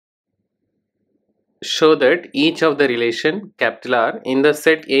show that each of the relation capital R in the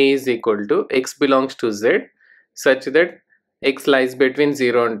set A is equal to x belongs to Z such that x lies between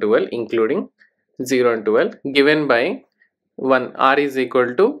 0 and 12 including 0 and 12 given by 1 R is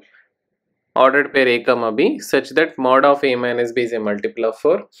equal to ordered pair A comma B such that mod of A minus B is a multiple of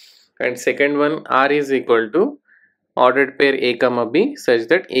 4, and second one R is equal to ordered pair A comma B such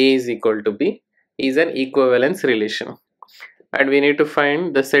that A is equal to B is an equivalence relation, and we need to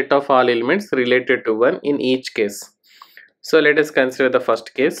find the set of all elements related to 1 in each case. So let us consider the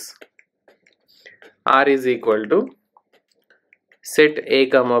first case. R is equal to set A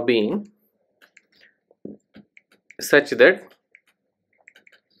comma B such that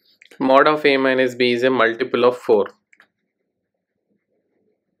mod of A minus B is a multiple of 4.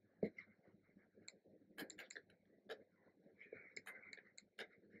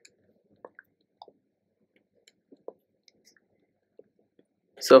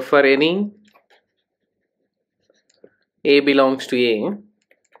 So for any A belongs to A,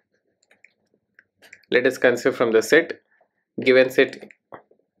 let us consider from the set, given set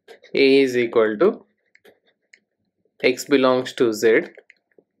A is equal to x belongs to Z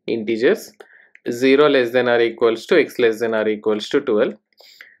integers 0 less than or equals to x less than or equals to 12.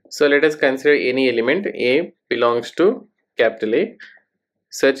 So let us consider any element A belongs to capital A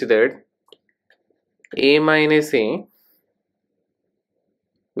such that A minus A,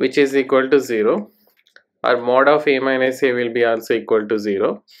 which is equal to 0, or mod of A minus A will be also equal to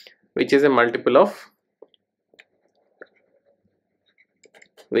 0, which is a multiple of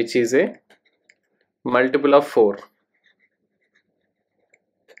 4,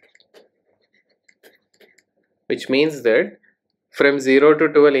 which means that from 0 to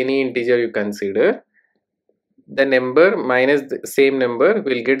 12 any integer you consider, the number minus the same number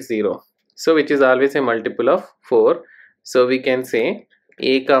will get 0, so which is always a multiple of 4. So we can say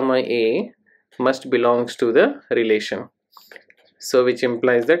A comma A must belongs to the relation, so which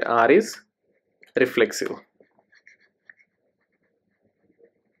implies that R is reflexive.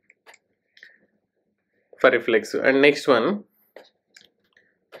 For reflexive. And next one,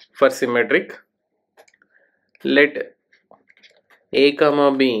 for symmetric, let A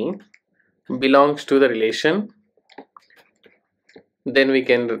comma B belongs to the relation, then we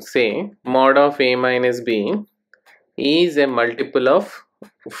can say mod of A minus B is a multiple of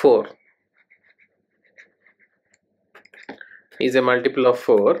 4,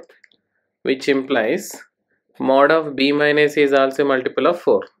 which implies mod of B minus A is also a multiple of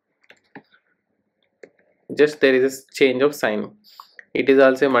 4. Just there is a change of sign. It is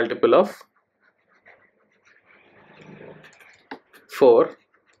also a multiple of 4,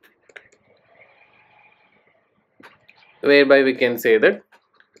 whereby we can say that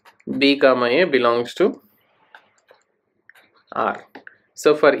B comma A belongs to R.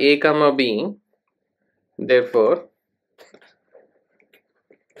 So for A comma B, therefore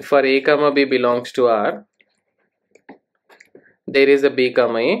for A comma B belongs to R, there is a B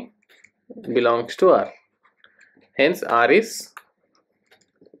comma A belongs to R. Hence R is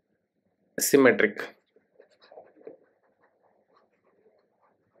symmetric.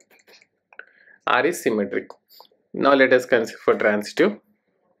 R is symmetric. Now let us consider for transitive.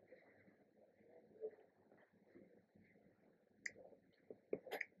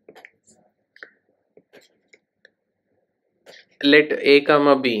 Let A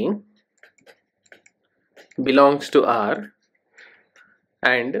comma B belongs to R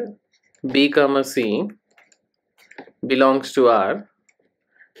and B comma C belongs to R,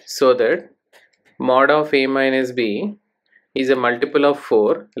 so that mod of A minus B is a multiple of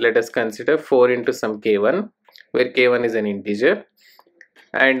 4. Let us consider 4 into some k1, where k1 is an integer,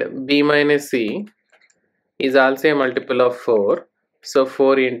 and B minus C is also a multiple of 4, so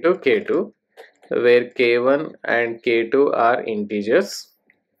 4 into k2, where k1 and k2 are integers.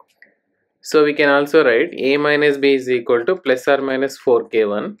 So we can also write A minus B is equal to plus or minus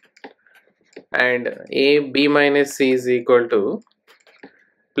 4k1, and B minus C is equal to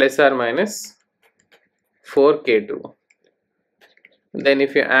plus or minus 4k2. Then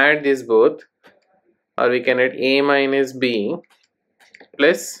if you add this both, or we can write A minus B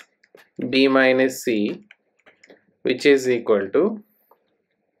plus B minus C, which is equal to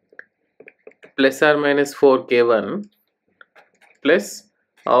plus or minus 4k1 plus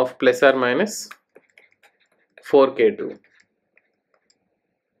of plus or minus 4k2.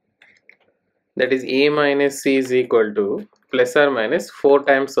 That is A minus C is equal to plus or minus 4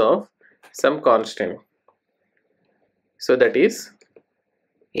 times of some constant. So that is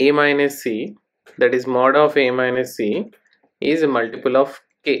A minus C, that is mod of A minus C is a multiple of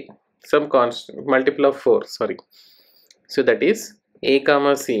k, some constant, multiple of 4, sorry. So that is A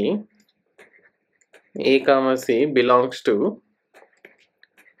comma C A comma C belongs to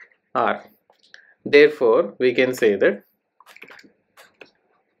R. Therefore, we can say that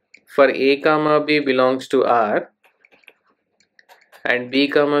for A comma B belongs to R and B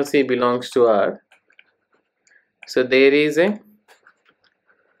comma C belongs to R, so there is A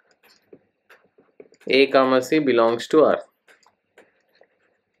comma C belongs to R.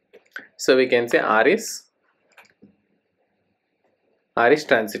 So we can say R is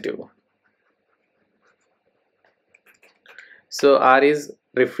transitive. So R is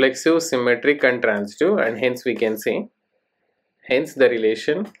reflexive, symmetric and transitive, and hence we can say, hence the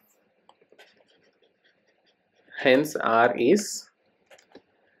relation, hence R is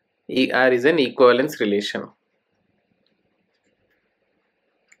an equivalence relation.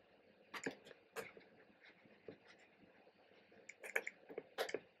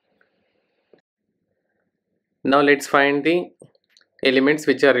 Now let's find the elements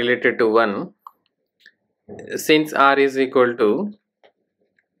which are related to 1. Since R is equal to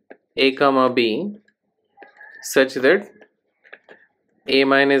A comma B such that A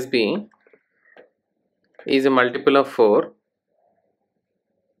minus B is a multiple of 4,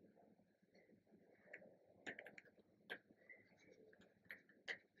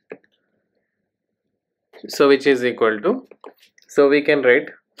 so which is equal to, so we can write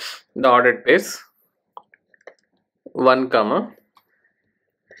the ordered pairs 1 comma,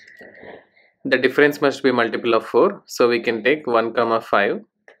 the difference must be multiple of 4, so we can take 1 comma 5,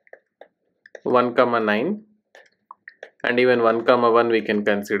 1 comma 9 and even 1 comma 1 we can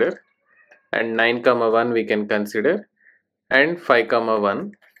consider, and 9 comma 1 we can consider, and 5 comma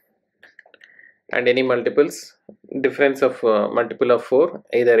 1, and any multiples, difference of multiple of 4,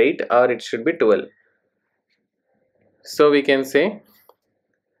 either 8 or it should be 12. So we can say,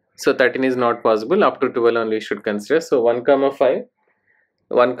 so 13 is not possible, up to 12 only we should consider. So 1 comma 5,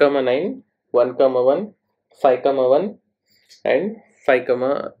 1 comma 9, 1 comma 1, 5 comma 1 and 5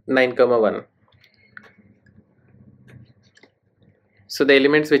 comma 9 comma 1. So the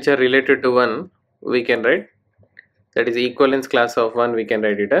elements which are related to 1 we can write, that is equivalence class of 1, we can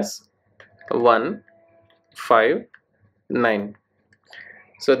write it as 1, 5, 9.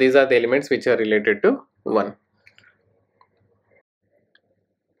 So these are the elements which are related to 1.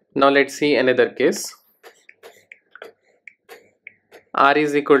 Now let's see another case. R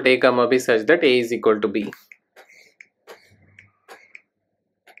is equal to A comma B such that A is equal to B.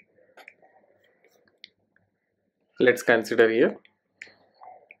 Let's consider here.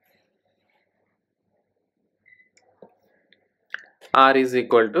 R is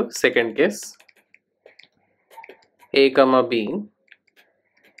equal to, second case, A comma B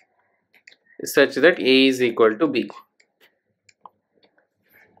such that A is equal to B.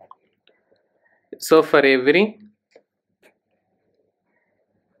 So for every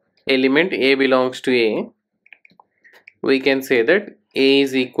element A belongs to A, we can say that A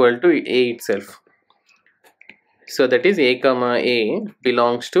is equal to A itself. So that is A comma A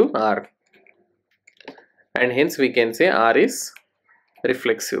belongs to R, and hence we can say R is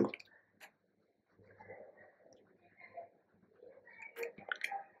reflexive.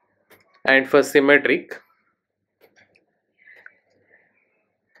 And for symmetric,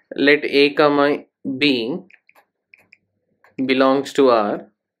 let A comma B belongs to R,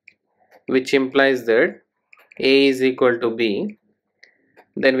 which implies that A is equal to B,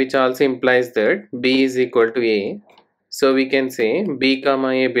 then which also implies that B is equal to A. So we can say B comma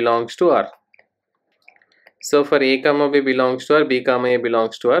A belongs to R. So for A comma B belongs to R, B comma A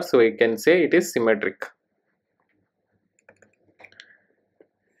belongs to R, so we can say it is symmetric.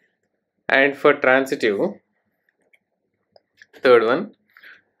 And for transitive, third one,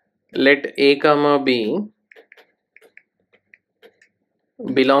 let A comma B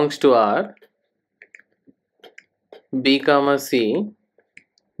belongs to R, B comma C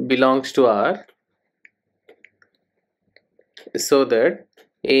belongs to R, so that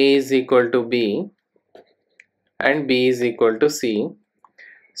A is equal to B and B is equal to C.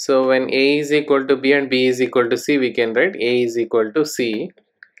 So when A is equal to B and B is equal to C, we can write A is equal to C.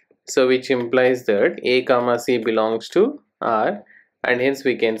 So which implies that A comma C belongs to R, and hence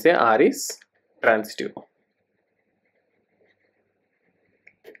we can say R is transitive.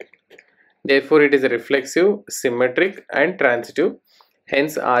 Therefore it is a reflexive, symmetric and transitive,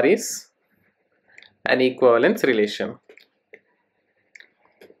 hence R is an equivalence relation.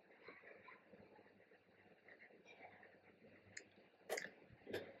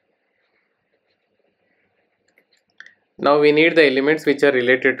 Now we need the elements which are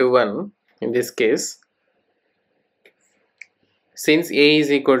related to 1 in this case. Since A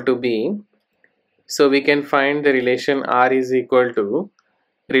is equal to B, so we can find the relation R is equal to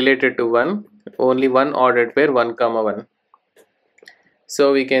related to 1 only one ordered pair 1 comma 1.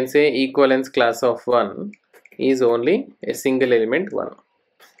 So we can say equivalence class of 1 is only a single element 1.